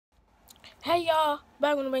Hey y'all,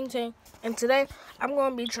 back on the Bang Tank, and today I'm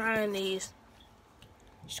gonna be trying these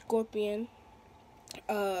Scorpion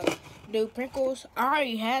new Prinkles. I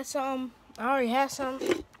already had some,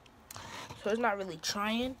 so it's not really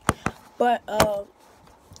trying. But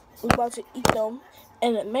we're about to eat them,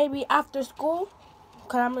 and then maybe after school,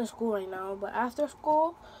 cause I'm in school right now. But after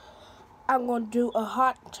school, I'm gonna do a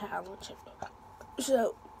hot challenge.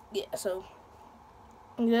 So yeah, so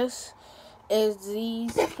this is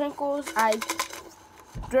these Prinkles.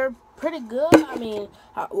 They're pretty good. I mean,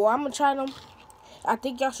 I'm gonna try them. I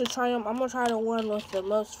think y'all should try them. I'm gonna try the one with the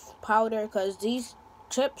most powder because these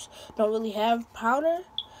chips don't really have powder.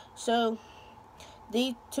 So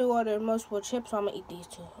these two are the most with chips. So I'm gonna eat these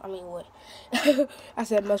two. I mean, what? I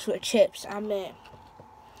said most with chips. I meant.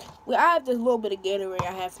 Well, I have this little bit of Gatorade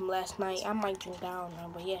I had from last night. I might drink down now,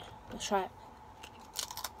 but yeah, let's try it.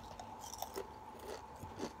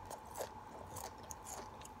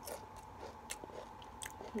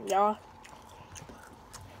 Y'all,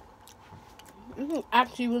 this is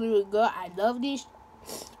actually really good. I love these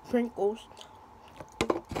Prinkles.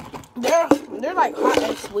 They're like hot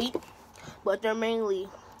and sweet, but they're mainly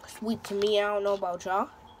sweet to me. I don't know about y'all,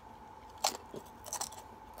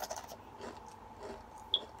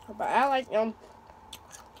 but I like them.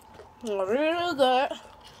 They're really good.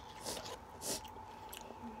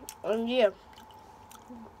 And yeah,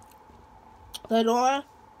 later on,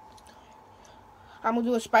 I'm gonna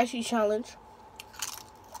do a spicy challenge.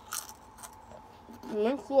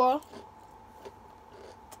 Make sure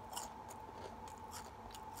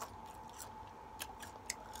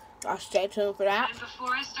I'll stay tuned for that. And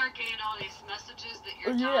before I start getting all these messages that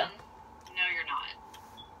you're done, no, you're not.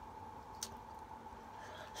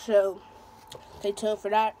 So, stay tuned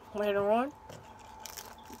for that later on.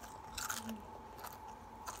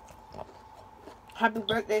 Happy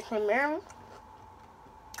birthday to Mary.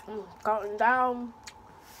 I'm counting down.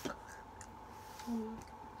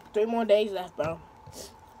 3 more days left, bro.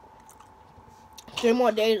 3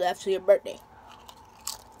 more days left to your birthday.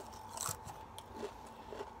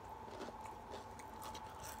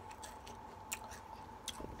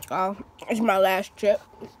 It's my last trip,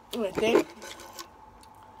 I think.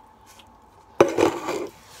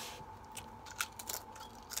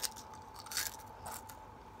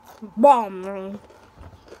 Bomb, man.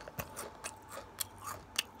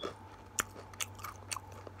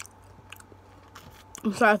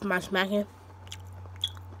 I'm sorry for my smacking.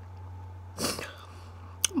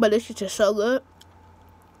 But this is just so good.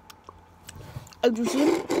 As you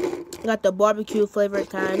see, got the barbecue flavored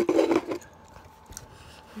kind.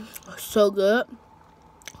 So good.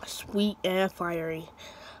 Sweet and fiery.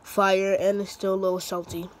 Fire and it's still a little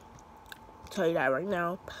salty. I'll tell you that right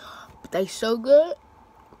now. But they so good.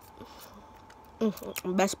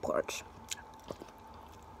 Best parts.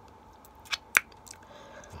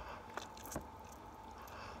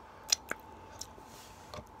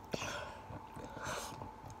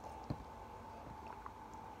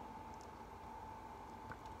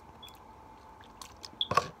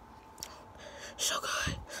 So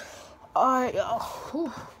good. Alright, y'all.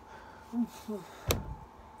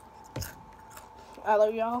 I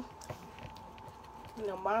love y'all. In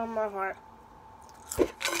the bottom of my heart.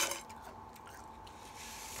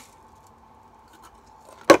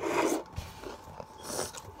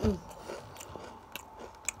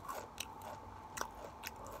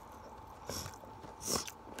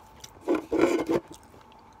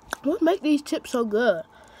 What make these chips so good?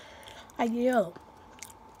 Like, yo.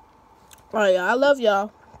 Alright, y'all. I love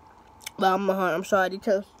y'all. But I'm sorry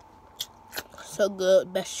because so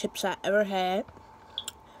good. Best chips I ever had.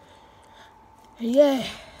 Yeah.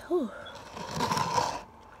 Whew.